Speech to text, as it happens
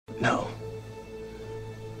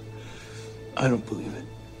I don't believe it.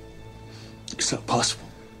 It's not possible.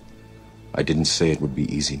 I didn't say it would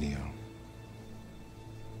be easy, Neo.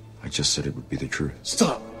 I just said it would be the truth.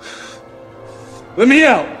 Stop. Let me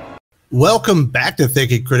out. Welcome back to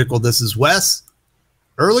Thinking Critical. This is Wes.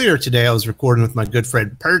 Earlier today, I was recording with my good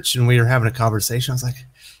friend Perch, and we were having a conversation. I was like,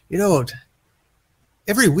 you know,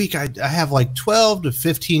 every week I have like 12 to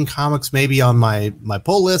 15 comics maybe on my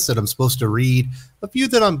pull list that I'm supposed to read. A few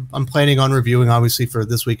that I'm planning on reviewing, obviously, for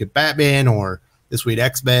this week at Batman or this week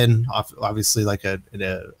X-Men, obviously like an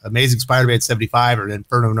Amazing Spider-Man 75 or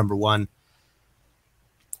Inferno #1.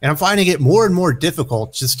 And I'm finding it more and more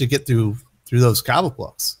difficult just to get through those comic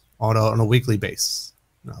books on a weekly basis.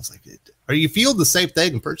 And I was like, "Are you feeling the same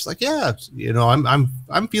thing?" And Perch's like, "Yeah, you know,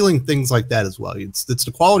 I'm feeling things like that as well. It's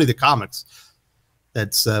the quality of the comics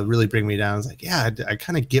that's really bringing me down." I was like, "Yeah, I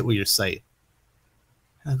kind of get what you're saying."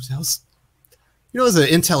 I was, you know, as an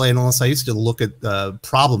Intel analyst, I used to look at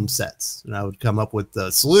problem sets, and I would come up with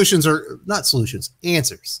solutions, or not solutions,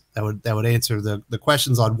 answers that would answer the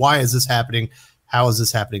questions on why is this happening, how is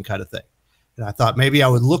this happening, kind of thing. And I thought maybe I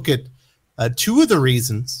would look at two of the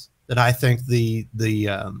reasons that I think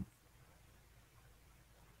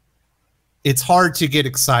it's hard to get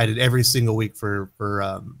excited every single week for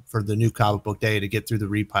the new comic book day to get through the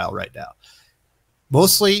read pile right now.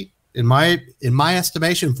 Mostly, in my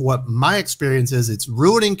estimation, for what my experience is, it's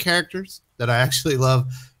ruining characters that I actually love,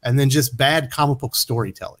 and then just bad comic book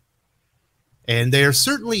storytelling. And they are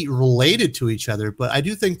certainly related to each other, but I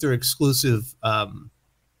do think they're exclusive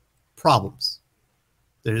problems.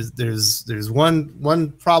 There's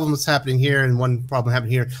one problem that's happening here and one problem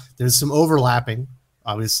happening here. There's some overlapping,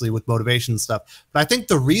 obviously, with motivation and stuff. But I think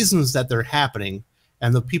the reasons that they're happening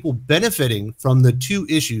and the people benefiting from the two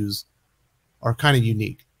issues are kind of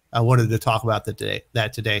unique. I wanted to talk about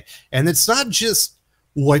that today. And it's not just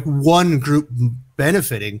like one group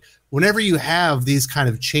benefiting. Whenever you have these kind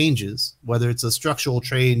of changes, whether it's a structural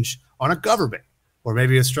change on a government or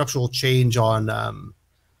maybe a structural change on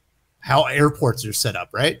how airports are set up,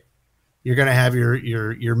 right? You're going to have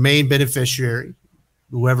your main beneficiary,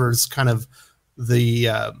 whoever's kind of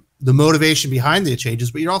the motivation behind the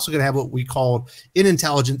changes, but you're also going to have what we call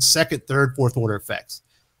inintelligent second, third, fourth order effects.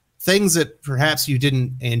 Things that perhaps you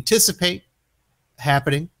didn't anticipate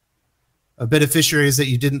happening, beneficiaries that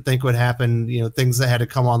you didn't think would happen, you know, things that had to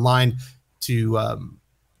come online to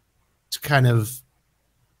kind of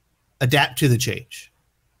adapt to the change.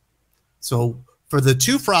 So for the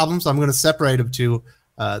two problems, I'm going to separate them to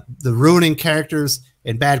the ruining characters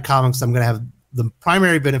and bad comics. I'm going to have the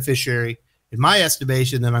primary beneficiary, in my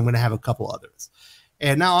estimation, then I'm going to have a couple others.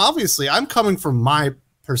 And now, obviously, I'm coming from my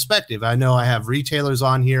perspective. I know I have retailers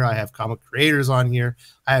on here. I have comic creators on here.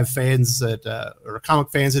 I have fans that or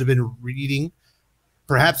comic fans that have been reading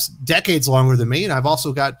perhaps decades longer than me. And I've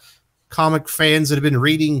also got comic fans that have been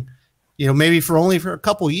reading, you know, maybe for only a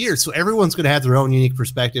couple of years. So everyone's going to have their own unique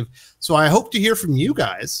perspective. So I hope to hear from you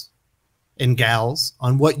guys and gals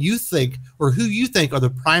on what you think or who you think are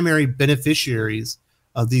the primary beneficiaries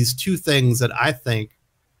of these two things that I think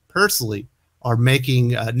personally are making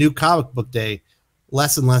New Comic Book Day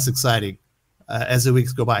less and less exciting as the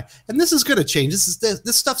weeks go by. And this is going to change.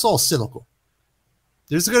 This stuff's all cyclical.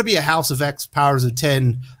 There's going to be a House of X, Powers of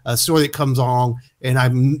 10 story that comes along, and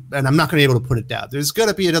I'm not going to be able to put it down. There's going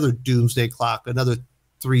to be another Doomsday Clock, another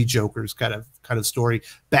Three Jokers kind of story,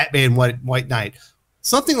 Batman White Knight.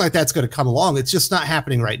 Something like that's going to come along. It's just not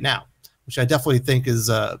happening right now, which I definitely think is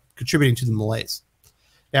contributing to the malaise.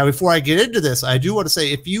 Now, before I get into this, I do want to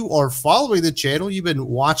say, if you are following the channel, you've been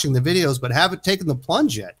watching the videos, but haven't taken the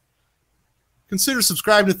plunge yet, consider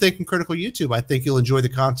subscribing to Thinking Critical YouTube. I think you'll enjoy the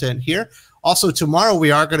content here. Also, tomorrow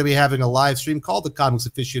we are going to be having a live stream called The Comics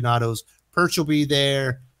Aficionados. Perch will be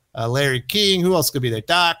there. Larry King. Who else could be there?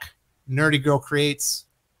 Doc. Nerdy Girl Creates.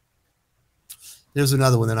 There's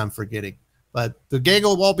another one that I'm forgetting. But the gang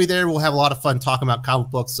will all be there. We'll have a lot of fun talking about comic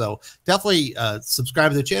books. So definitely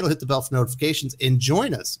subscribe to the channel, hit the bell for notifications, and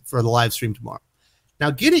join us for the live stream tomorrow.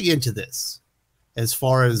 Now, getting into this, as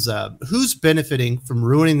far as who's benefiting from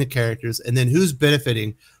ruining the characters and then who's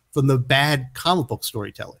benefiting from the bad comic book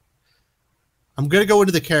storytelling. I'm going to go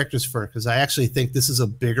into the characters first because I actually think this is a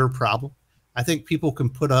bigger problem. I think people can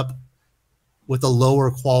put up with a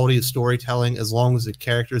lower quality of storytelling as long as the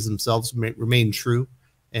characters themselves remain true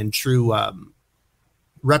and true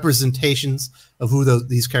representations of who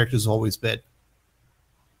these characters have always been.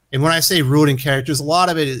 And when I say ruining characters, a lot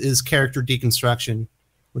of it is character deconstruction,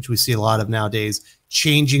 which we see a lot of nowadays,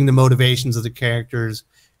 changing the motivations of the characters,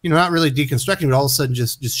 you know, not really deconstructing, but all of a sudden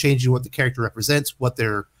just changing what the character represents, what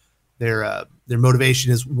their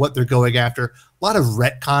motivation is, what they're going after. A lot of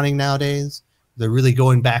retconning nowadays. They're really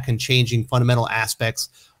going back and changing fundamental aspects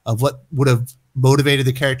of what would have motivated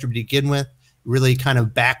the character to begin with, really kind of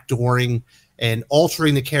backdooring and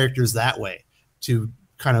altering the characters that way to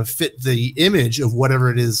kind of fit the image of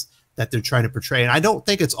whatever it is that they're trying to portray. And I don't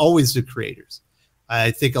think it's always the creators.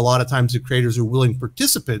 I think a lot of times the creators are willing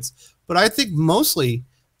participants, but I think mostly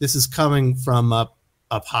this is coming from up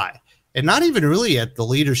high, and not even really at the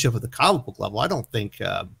leadership of the comic book level. I don't think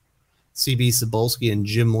CB Cebulski and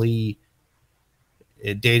Jim Lee,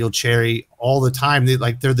 Daniel Cherry, all the time,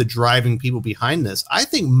 they're the driving people behind this. I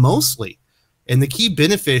think mostly, and the key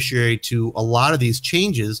beneficiary to a lot of these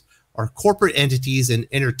changes are corporate entities and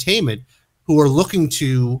entertainment who are looking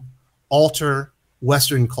to alter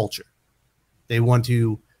Western culture. They want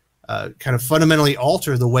to kind of fundamentally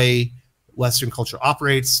alter the way Western culture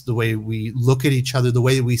operates, the way we look at each other, the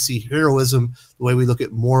way we see heroism, the way we look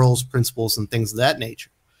at morals, principles, and things of that nature.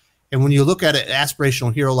 And when you look at an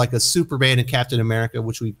aspirational hero like a Superman and Captain America,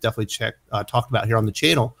 which we've definitely talked about here on the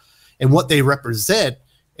channel, and what they represent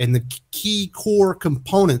and the key core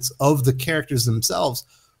components of the characters themselves,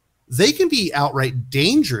 they can be outright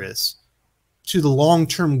dangerous to the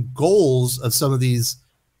long-term goals of some of these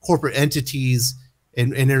corporate entities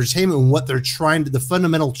and entertainment and what they're trying to, the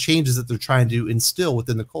fundamental changes that they're trying to instill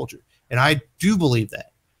within the culture. And I do believe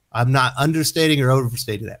that. I'm not understating or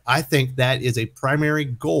overstating that. I think that is a primary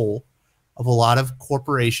goal of a lot of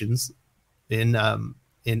corporations in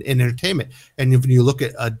entertainment. And if you look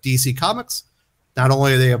at DC Comics, not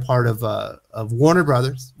only are they a part of Warner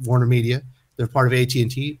Brothers, Warner Media, they're part of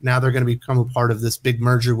AT&T. Now they're going to become a part of this big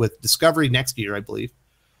merger with Discovery next year, I believe.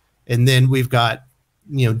 And then we've got,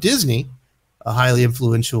 Disney, a highly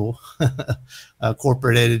influential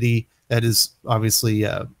corporate entity that is obviously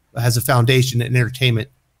has a foundation in entertainment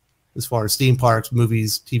as far as theme parks,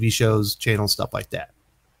 movies, TV shows, channels, stuff like that.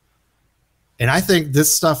 And I think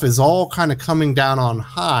this stuff is all kind of coming down on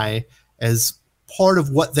high as part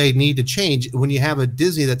of what they need to change. When you have a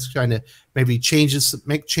Disney that's trying to maybe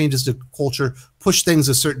make changes to culture, push things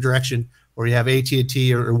a certain direction, or you have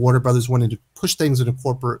AT&T or Warner Brothers wanting to push things in a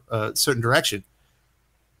corporate certain direction,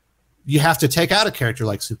 you have to take out a character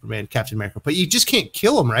like Superman, Captain America, but you just can't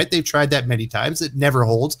kill them, right? They've tried that many times. It never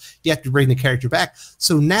holds. You have to bring the character back.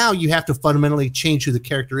 So now you have to fundamentally change who the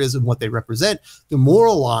character is and what they represent to more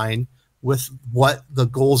align with what the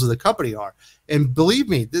goals of the company are. And believe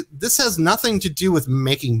me, this has nothing to do with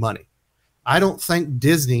making money. I don't think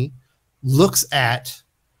Disney looks at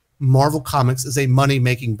Marvel Comics as a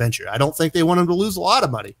money-making venture. I don't think they want them to lose a lot of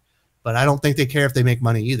money, but I don't think they care if they make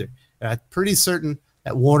money either. And I'm pretty certain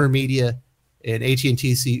that Warner Media and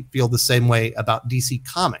AT&T feel the same way about DC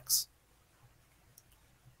Comics.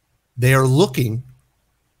 They are looking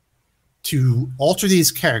to alter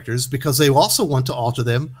these characters because they also want to alter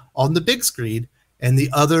them on the big screen and the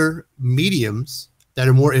other mediums that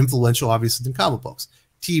are more influential, obviously, than comic books,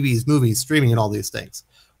 TVs, movies, streaming, and all these things.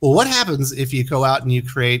 Well, what happens if you go out and you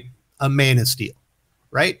create a Man of Steel,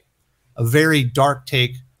 right? A very dark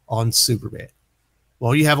take on Superman.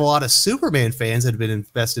 Well, you have a lot of Superman fans that have been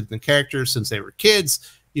invested in the character since they were kids,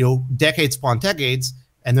 decades upon decades,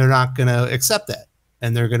 and they're not going to accept that.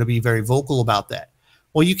 And they're going to be very vocal about that.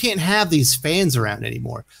 Well, you can't have these fans around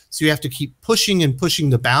anymore. So you have to keep pushing and pushing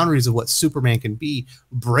the boundaries of what Superman can be,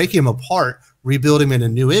 break him apart, rebuild him in a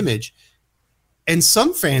new image. And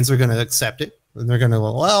some fans are going to accept it. And they're going to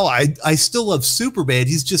go, well, I still love Superman.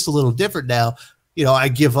 He's just a little different now. I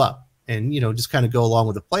give up. And, just kind of go along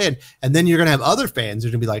with the plan. And then you're going to have other fans who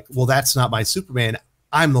are going to be like, well, that's not my Superman.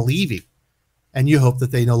 I'm leaving. And you hope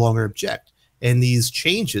that they no longer object. And these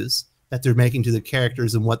changes that they're making to the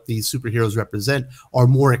characters and what these superheroes represent are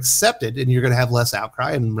more accepted. And you're going to have less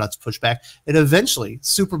outcry and less pushback. And eventually,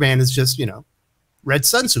 Superman is just, Red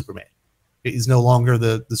Sun Superman. He's no longer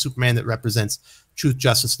the Superman that represents truth,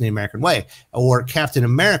 justice, and the American way. Or Captain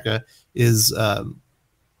America is,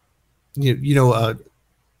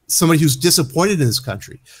 somebody who's disappointed in this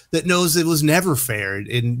country, that knows it was never fair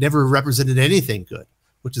and never represented anything good,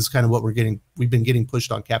 which is kind of what we've been getting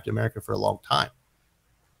pushed on Captain America for a long time.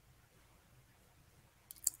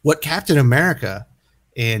 What Captain America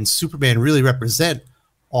and Superman really represent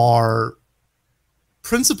are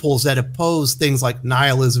principles that oppose things like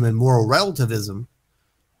nihilism and moral relativism,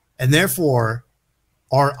 and therefore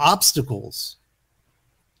are obstacles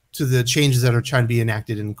to the changes that are trying to be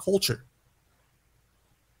enacted in culture.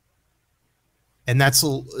 And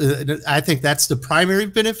I think that's the primary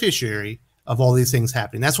beneficiary of all these things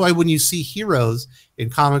happening. That's why when you see heroes in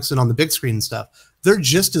comics and on the big screen and stuff, they're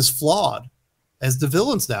just as flawed as the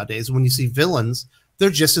villains nowadays. When you see villains, they're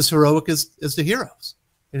just as heroic as the heroes.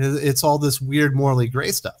 And it's all this weird morally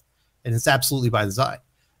gray stuff. And it's absolutely by design.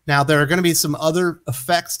 Now, there are going to be some other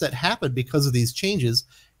effects that happen because of these changes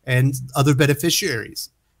and other beneficiaries.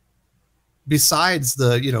 Besides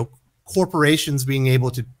the, corporations being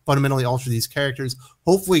able to fundamentally alter these characters,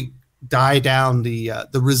 hopefully die down the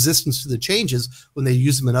resistance to the changes when they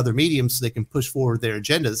use them in other mediums so they can push forward their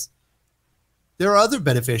agendas. There are other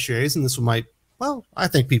beneficiaries, and this one might, well, I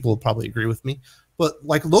think people will probably agree with me, but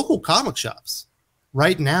like local comic shops.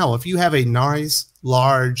 Right now, if you have a nice,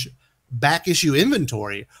 large back issue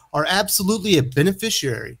inventory, are absolutely a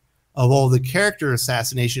beneficiary of all the character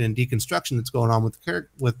assassination and deconstruction that's going on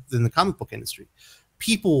within the comic book industry.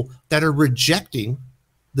 People that are rejecting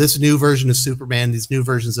this new version of Superman, these new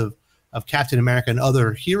versions of Captain America and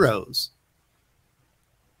other heroes,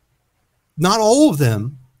 not all of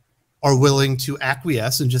them are willing to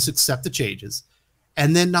acquiesce and just accept the changes.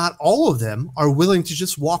 And then not all of them are willing to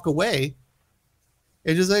just walk away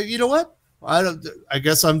and just say, you know what? I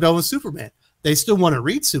guess I'm done with Superman. They still want to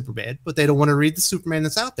read Superman, but they don't want to read the Superman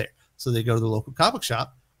that's out there. So they go to the local comic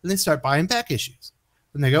shop and they start buying back issues.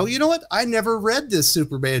 And they go, you know what? I never read this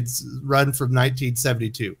Superman's run from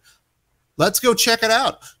 1972. Let's go check it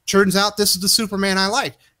out. Turns out this is the Superman I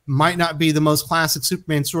like. Might not be the most classic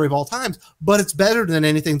Superman story of all times, but it's better than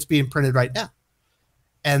anything that's being printed right now.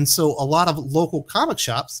 And so a lot of local comic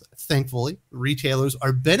shops, thankfully, retailers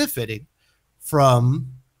are benefiting from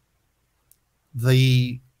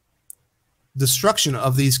the destruction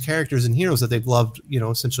of these characters and heroes that they've loved,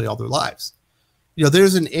 essentially all their lives.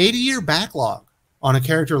 There's an 80-year backlog on a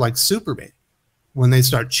character like Superman when they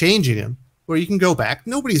start changing him, where you can go back.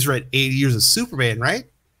 Nobody's read 80 years of Superman, right?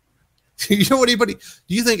 Do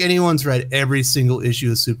you think anyone's read every single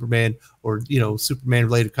issue of Superman or, Superman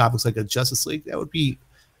related comics like a Justice League? It would be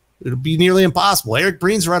nearly impossible. Eric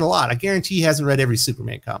Breen's read a lot. I guarantee he hasn't read every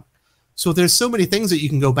Superman comic. So there's so many things that you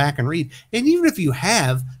can go back and read. And even if you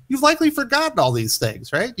have, you've likely forgotten all these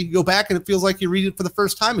things, right? You can go back and it feels like you read it for the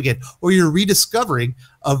first time again, or you're rediscovering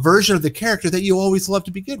a version of the character that you always loved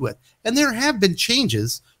to begin with. And there have been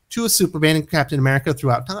changes to a Superman and Captain America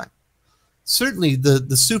throughout time. Certainly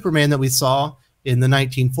the Superman that we saw in the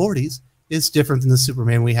 1940s is different than the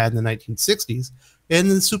Superman we had in the 1960s,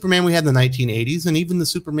 and the Superman we had in the 1980s, and even the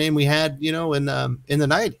Superman we had, in the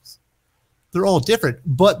 90s. They're all different,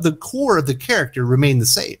 but the core of the character remained the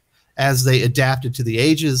same. As they adapted to the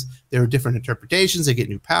ages, there were different interpretations. They get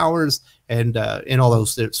new powers and all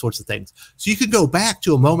those sorts of things. So you could go back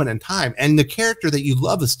to a moment in time, and the character that you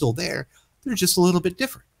love is still there. They're just a little bit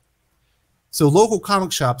different. So local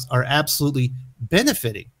comic shops are absolutely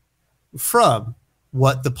benefiting from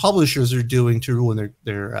what the publishers are doing to ruin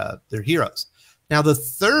their heroes. Now, the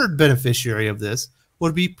third beneficiary of this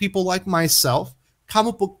would be people like myself,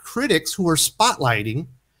 comic book critics who are spotlighting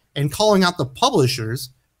and calling out the publishers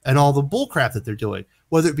and all the bullcrap that they're doing,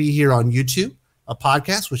 whether it be here on YouTube, a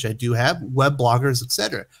podcast, which I do have, web bloggers,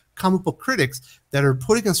 etc. Comic book critics that are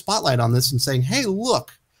putting a spotlight on this and saying, hey,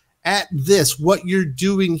 look at this. What you're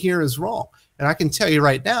doing here is wrong. And I can tell you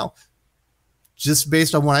right now, just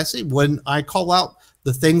based on what I see, when I call out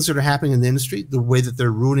the things that are happening in the industry, the way that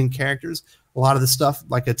they're ruining characters, a lot of the stuff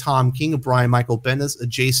like a Tom King, a Brian Michael Bendis, a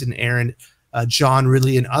Jason Aaron, John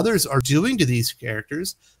Ridley, and others are doing to these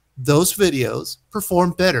characters, those videos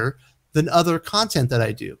perform better than other content that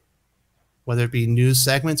I do, whether it be news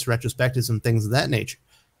segments, retrospectives, and things of that nature.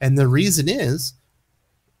 And the reason is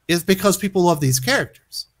because people love these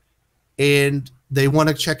characters and they want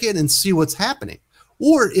to check in and see what's happening.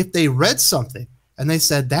 Or if they read something and they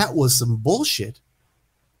said that was some bullshit,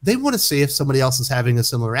 they want to see if somebody else is having a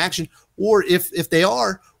similar action, or if they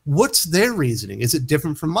are, what's their reasoning? Is it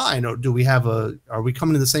different from mine, or are we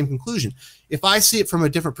coming to the same conclusion? If I see it from a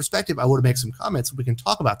different perspective, I want to make some comments and we can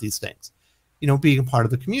talk about these things, being a part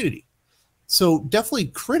of the community. So definitely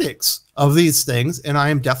critics of these things, and I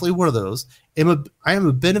am definitely one of those. I am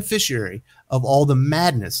a beneficiary of all the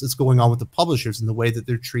madness that's going on with the publishers and the way that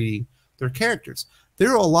they're treating their characters. There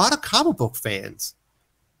are a lot of comic book fans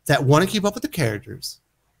that want to keep up with the characters.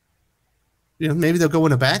 Maybe they'll go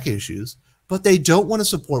into back issues, but they don't want to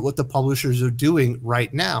support what the publishers are doing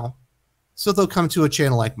right now. So they'll come to a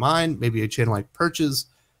channel like mine, maybe a channel like Perch's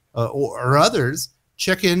or others,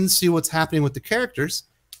 check in, see what's happening with the characters,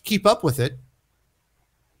 keep up with it,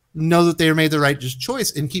 know that they made the right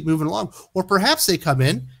choice, and keep moving along. Or perhaps they come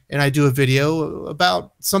in and I do a video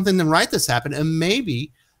about something that right that's happened, and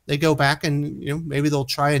maybe they go back and maybe they'll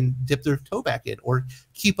try and dip their toe back in or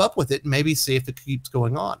keep up with it and maybe see if it keeps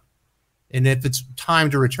going on and if it's time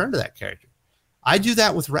to return to that character. I do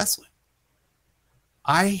that with wrestling.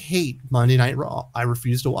 I hate Monday Night Raw. I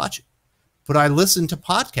refuse to watch it, but I listen to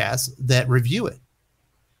podcasts that review it.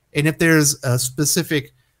 And if there's a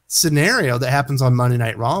specific scenario that happens on Monday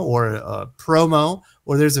Night Raw or a promo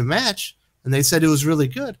or there's a match and they said it was really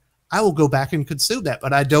good, I will go back and consume that.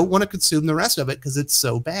 But I don't want to consume the rest of it because it's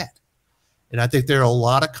so bad. And I think there are a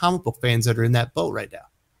lot of comic book fans that are in that boat right now.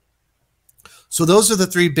 So those are the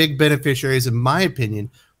three big beneficiaries, in my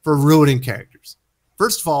opinion, for ruining characters.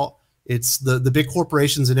 First of all, it's the big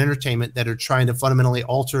corporations and entertainment that are trying to fundamentally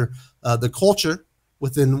alter the culture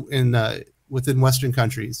within Western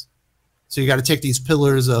countries. So you got to take these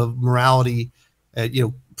pillars of morality,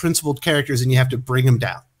 principled characters, and you have to bring them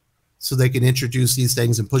down so they can introduce these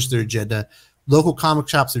things and push their agenda. Local comic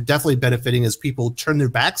shops are definitely benefiting as people turn their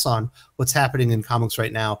backs on what's happening in comics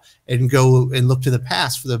right now and go and look to the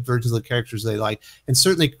past for the versions of the characters they like. And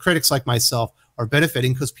certainly critics like myself are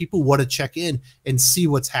benefiting because people want to check in and see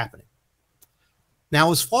what's happening.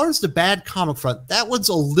 Now, as far as the bad comic front, that one's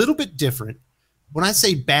a little bit different. When I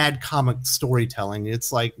say bad comic storytelling,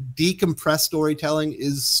 it's like decompressed storytelling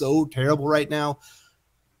is so terrible right now.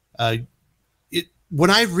 When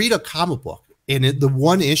I read a comic book and the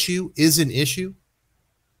one issue is an issue,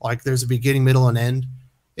 like there's a beginning, middle, and end,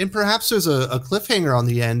 and perhaps there's a cliffhanger on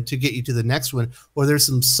the end to get you to the next one, or there's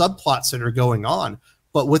some subplots that are going on.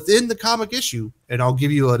 But within the comic issue, and I'll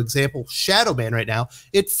give you an example, Shadow Man right now,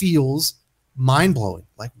 it feels mind-blowing.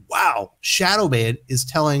 Like, wow, Shadow Man is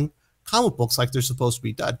telling comic books like they're supposed to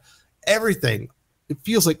be done. Everything, it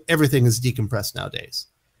feels like everything is decompressed nowadays.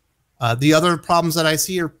 The other problems that I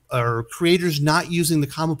see are creators not using the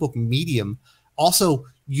comic book medium, also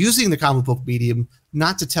using the comic book medium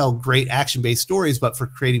not to tell great action-based stories, but for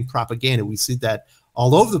creating propaganda. We see that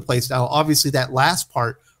all over the place now. Obviously, that last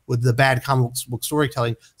part with the bad comic book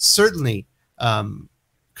storytelling certainly kind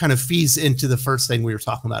of feeds into the first thing we were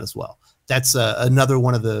talking about as well. That's another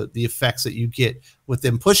one of the effects that you get with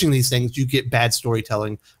them pushing these things. You get bad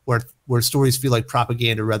storytelling where stories feel like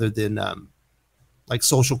propaganda rather than like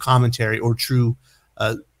social commentary or true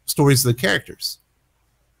stories of the characters.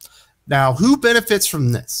 Now, who benefits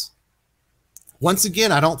from this? Once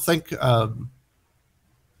again, I don't think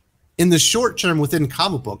in the short term within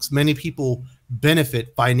comic books, many people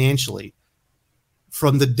benefit financially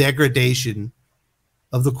from the degradation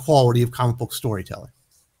of the quality of comic book storytelling.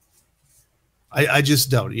 I just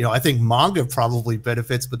don't. I think manga probably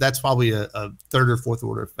benefits, but that's probably a third or fourth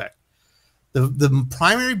order effect. The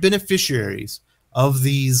primary beneficiaries of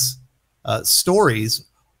these stories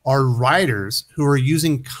are writers who are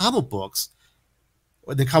using comic books,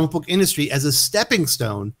 or the comic book industry, as a stepping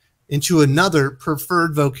stone into another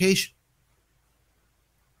preferred vocation.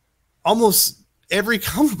 Almost every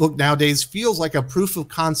comic book nowadays feels like a proof of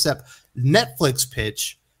concept Netflix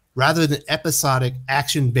pitch rather than episodic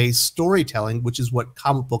action-based storytelling, which is what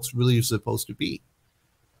comic books really are supposed to be.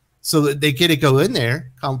 So that they get to go in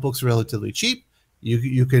there. Comic books are relatively cheap.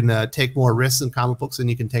 You can take more risks in comic books than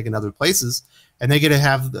you can take in other places, and they get to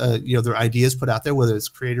have their ideas put out there, whether it's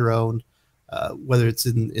creator-owned, whether it's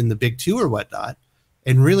in the big two or whatnot.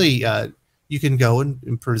 And really, you can go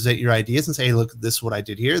and present your ideas and say, hey, look, this is what I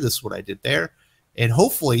did here, this is what I did there. And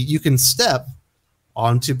hopefully you can step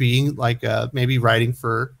onto being like maybe writing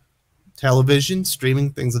for television,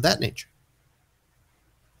 streaming, things of that nature.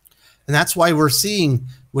 And that's why we're seeing,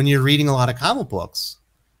 when you're reading a lot of comic books,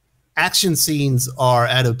 action scenes are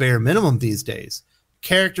at a bare minimum these days.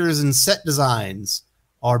 Characters and set designs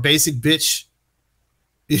are basic bitch.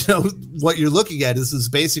 What you're looking at is as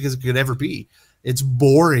basic as it could ever be. It's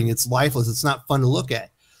boring. It's lifeless. It's not fun to look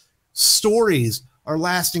at. Stories are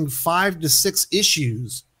lasting 5 to 6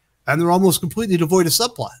 issues, and they're almost completely devoid of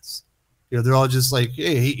subplots. They're all just like,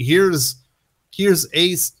 hey, here's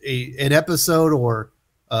an episode or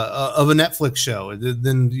of a Netflix show. And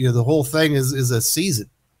then the whole thing is a season.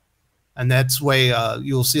 And that's why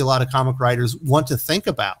you'll see a lot of comic writers want to think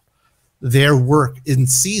about their work in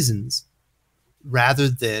seasons rather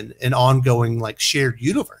than an ongoing like shared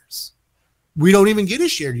universe. We don't even get a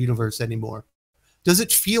shared universe anymore. Does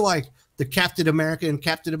it feel like the Captain America and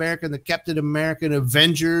the Captain American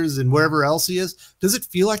Avengers and wherever else he is, does it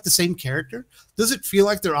feel like the same character? Does it feel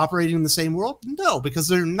like they're operating in the same world? No, because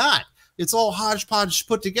they're not. It's all hodgepodge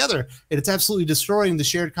put together, and it's absolutely destroying the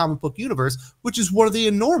shared comic book universe, which is one of the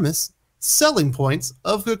enormous selling points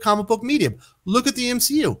of the comic book medium. Look at the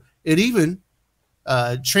MCU. It even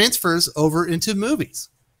transfers over into movies,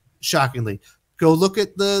 shockingly. Go look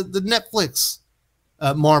at the Netflix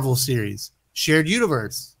Marvel series, shared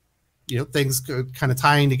universe. Things kind of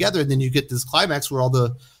tying together, and then you get this climax where all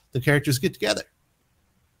the characters get together.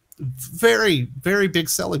 Very, very big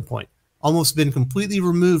selling point. Almost been completely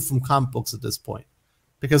removed from comic books at this point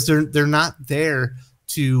because they're not there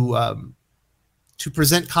to to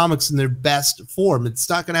present comics in their best form. It's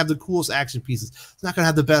not going to have the coolest action pieces. It's not going to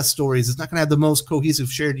have the best stories. It's not going to have the most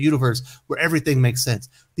cohesive shared universe where everything makes sense.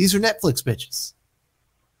 These are Netflix bitches.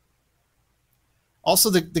 Also,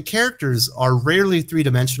 the characters are rarely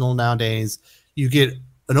three-dimensional nowadays. You get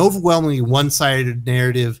an overwhelmingly one-sided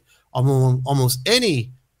narrative on almost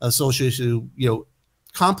any social issue.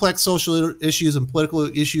 Complex social issues and political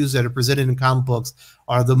issues that are presented in comic books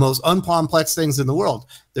are the most uncomplex things in the world.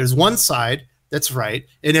 There's one side that's right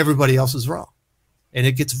and everybody else is wrong. And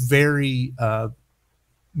it gets very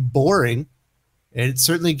boring, and it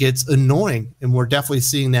certainly gets annoying. And we're definitely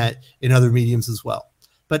seeing that in other mediums as well.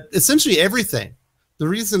 But essentially everything, the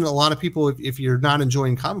reason a lot of people, if you're not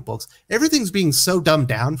enjoying comic books, everything's being so dumbed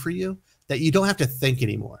down for you that you don't have to think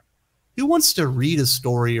anymore. Who wants to read a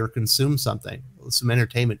story or consume something, some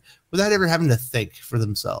entertainment, without ever having to think for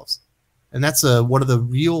themselves? And that's one of the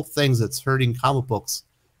real things that's hurting comic books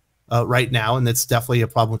right now, and that's definitely a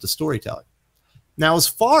problem with the storytelling. Now, as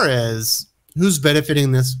far as who's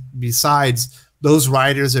benefiting this, besides those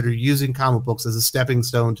writers that are using comic books as a stepping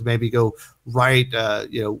stone to maybe go write,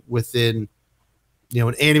 within,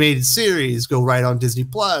 an animated series, go write on Disney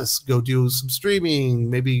Plus, go do some streaming,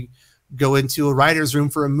 maybe go into a writer's room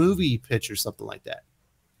for a movie pitch or something like that.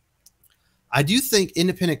 I do think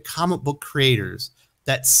independent comic book creators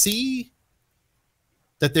that see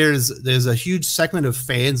that there's a huge segment of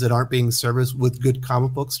fans that aren't being serviced with good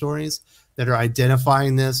comic book stories, that are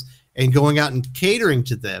identifying this and going out and catering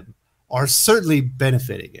to them, are certainly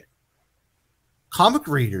benefiting it. Comic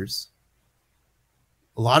readers,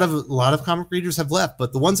 a lot of comic readers have left,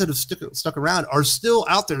 but the ones that have stuck around are still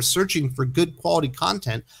out there searching for good quality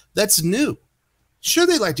content that's new. Sure,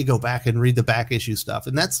 they like to go back and read the back issue stuff,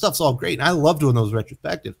 and that stuff's all great. And I love doing those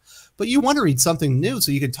retrospectives. But you want to read something new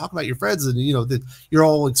so you can talk about your friends, and that you're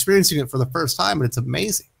all experiencing it for the first time, and it's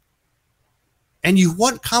amazing. And you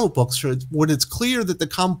want comic books when it's clear that the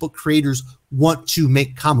comic book creators want to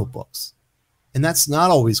make comic books, and that's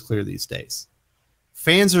not always clear these days.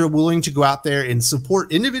 Fans are willing to go out there and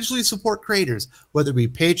individually support creators, whether it be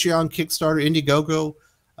Patreon, Kickstarter, Indiegogo,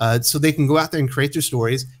 so they can go out there and create their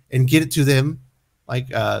stories and get it to them, like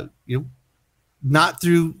not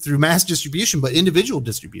through mass distribution, but individual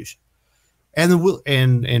distribution.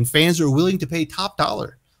 And fans are willing to pay top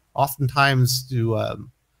dollar. Oftentimes,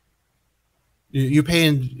 you're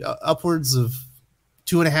paying upwards of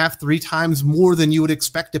 2.5, 3 times more than you would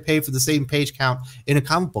expect to pay for the same page count in a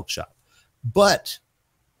comic book shop. But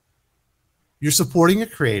you're supporting a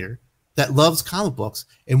creator that loves comic books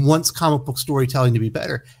and wants comic book storytelling to be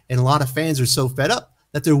better. And a lot of fans are so fed up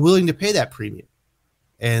that they're willing to pay that premium.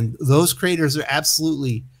 And those creators are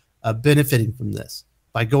absolutely benefiting from this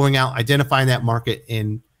by going out, identifying that market,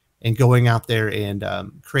 and going out there and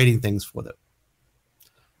creating things for them.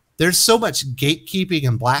 There's so much gatekeeping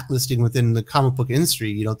and blacklisting within the comic book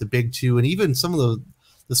industry, the big two, and even some of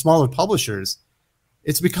the smaller publishers.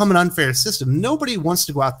 It's become an unfair system. Nobody wants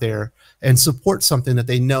to go out there and support something that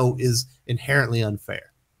they know is inherently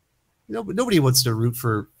unfair. Nobody wants to root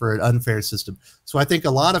for an unfair system. So I think a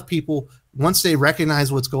lot of people, once they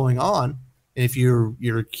recognize what's going on, and if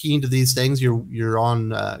you're keen to these things, you're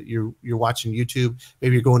watching YouTube,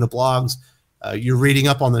 maybe you're going to blogs, you're reading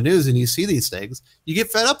up on the news, and you see these things, you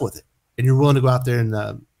get fed up with it, and you're willing to go out there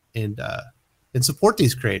and support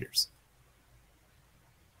these creators.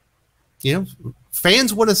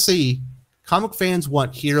 Fans want to see, comic fans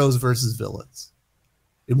want heroes versus villains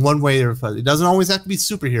in one way or another. It doesn't always have to be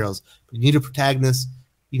superheroes, but you need a protagonist,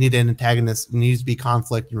 you need an antagonist, it needs to be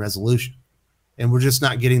conflict and resolution. And we're just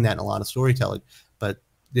not getting that in a lot of storytelling. But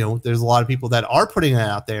there's a lot of people that are putting that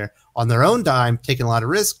out there on their own dime, taking a lot of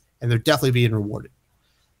risk, and they're definitely being rewarded.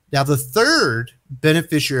 Now, the third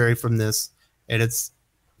beneficiary from this, and it's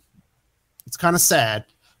kind of sad,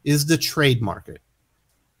 is the trade market.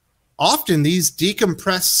 Often these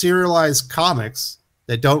decompressed serialized comics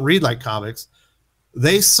that don't read like comics,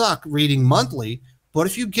 they suck reading monthly, but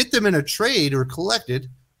if you get them in a trade or collected,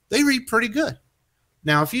 they read pretty good.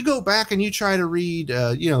 Now, if you go back and you try to read,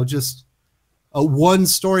 just one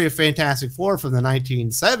story of Fantastic Four from the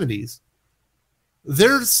 1970s,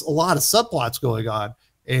 there's a lot of subplots going on,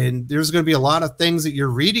 and there's going to be a lot of things that you're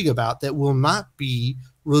reading about that will not be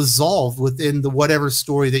resolved within the whatever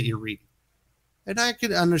story that you're reading. And I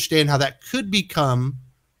can understand how that could become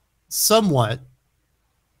somewhat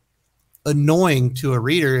annoying to a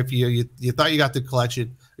reader if you thought you got the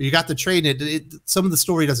collection or you got the trade. Some of the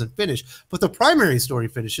story doesn't finish, but the primary story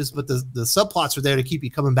finishes. But the subplots are there to keep you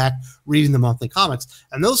coming back reading the monthly comics,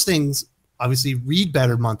 and those things obviously read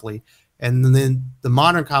better monthly. And then the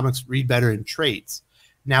modern comics read better in trades.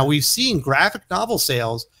 Now we've seen graphic novel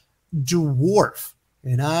sales dwarf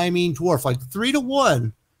and I mean dwarf, like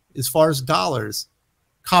 3-to-1 as far as dollars,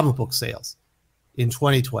 comic book sales in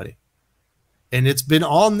 2020. And it's been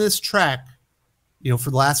on this track,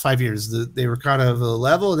 for the last 5 years. They were kind of a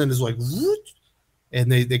level, and then it's like,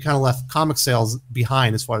 and they kind of left comic sales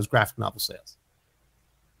behind as far as graphic novel sales.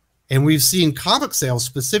 And we've seen comic sales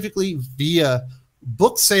specifically via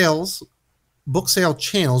book sale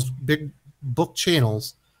channels, big book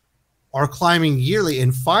channels, are climbing yearly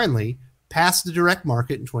and finally passed the direct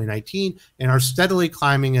market in 2019 and are steadily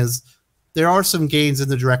climbing. As there are some gains in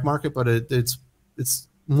the direct market, but it's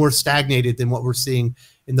more stagnated than what we're seeing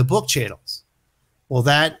in the book channels. Well,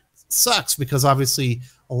 that sucks because obviously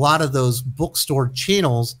a lot of those bookstore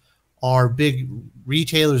channels are big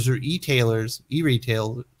retailers or e-retailers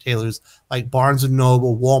like Barnes &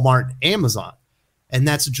 Noble, Walmart, Amazon. And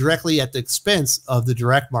that's directly at the expense of the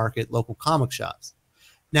direct market local comic shops.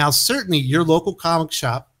 Now, certainly your local comic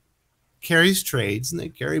shop carries trades, and they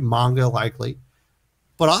carry manga likely,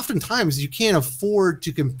 but oftentimes you can't afford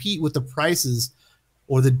to compete with the prices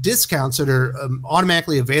or the discounts that are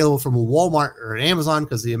automatically available from a Walmart or an Amazon,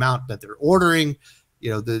 because the amount that they're ordering,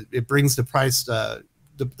 it brings the price the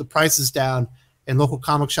prices down, and local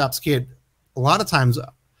comic shops can't a lot of times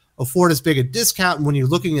afford as big a discount. And when you're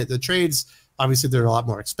looking at the trades, obviously they're a lot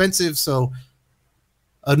more expensive. So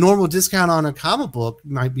a normal discount on a comic book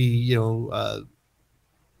might be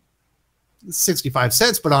 65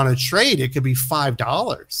 cents, but on a trade it could be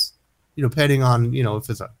 $5, depending on if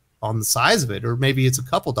it's on the size of it, or maybe it's a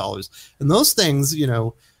couple dollars. And those things,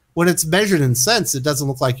 when it's measured in cents, it doesn't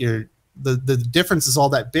look like the difference is all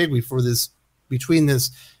that big between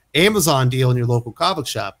this Amazon deal and your local comic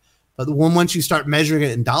shop. But once you start measuring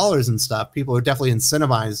it in dollars and stuff, people are definitely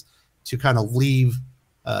incentivized to kind of leave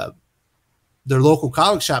their local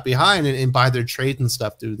comic shop behind and buy their trade and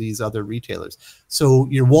stuff through these other retailers. So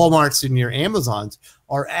your Walmarts and your Amazons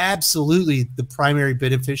are absolutely the primary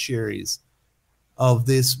beneficiaries of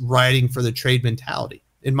this riding for the trade mentality,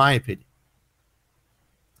 in my opinion.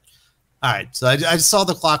 All right, so I just saw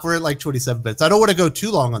the clock. We're at like 27 minutes. I don't want to go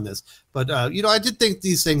too long on this, but I did think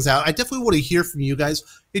these things out. I definitely want to hear from you guys.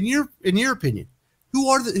 In your opinion,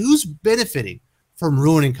 who's benefiting from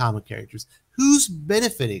ruining comic characters? Who's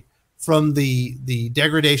benefiting from the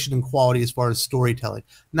degradation in quality as far as storytelling?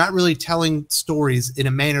 Not really telling stories in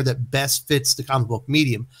a manner that best fits the comic book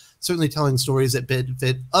medium. Certainly telling stories that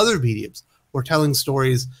fit other mediums, or telling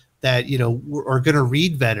stories that are going to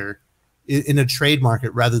read better in a trade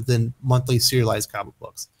market rather than monthly serialized comic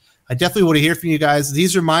books. I definitely want to hear from you guys.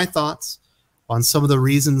 These are my thoughts on some of the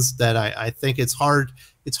reasons that I think it's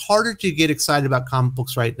harder to get excited about comic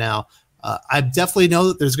books right now. I definitely know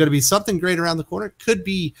that there's going to be something great around the corner. It could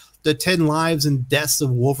be the 10 lives and deaths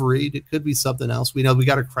of Wolverine. It could be something else. We know we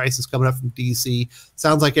got a crisis coming up from DC.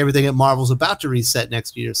 Sounds like everything at Marvel's about to reset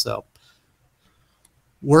next year. So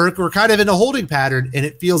we're kind of in a holding pattern, and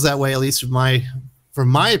it feels that way, at least from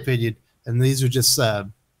my opinion. And these are just, I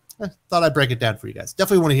thought I'd break it down for you guys.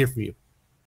 Definitely want to hear from you.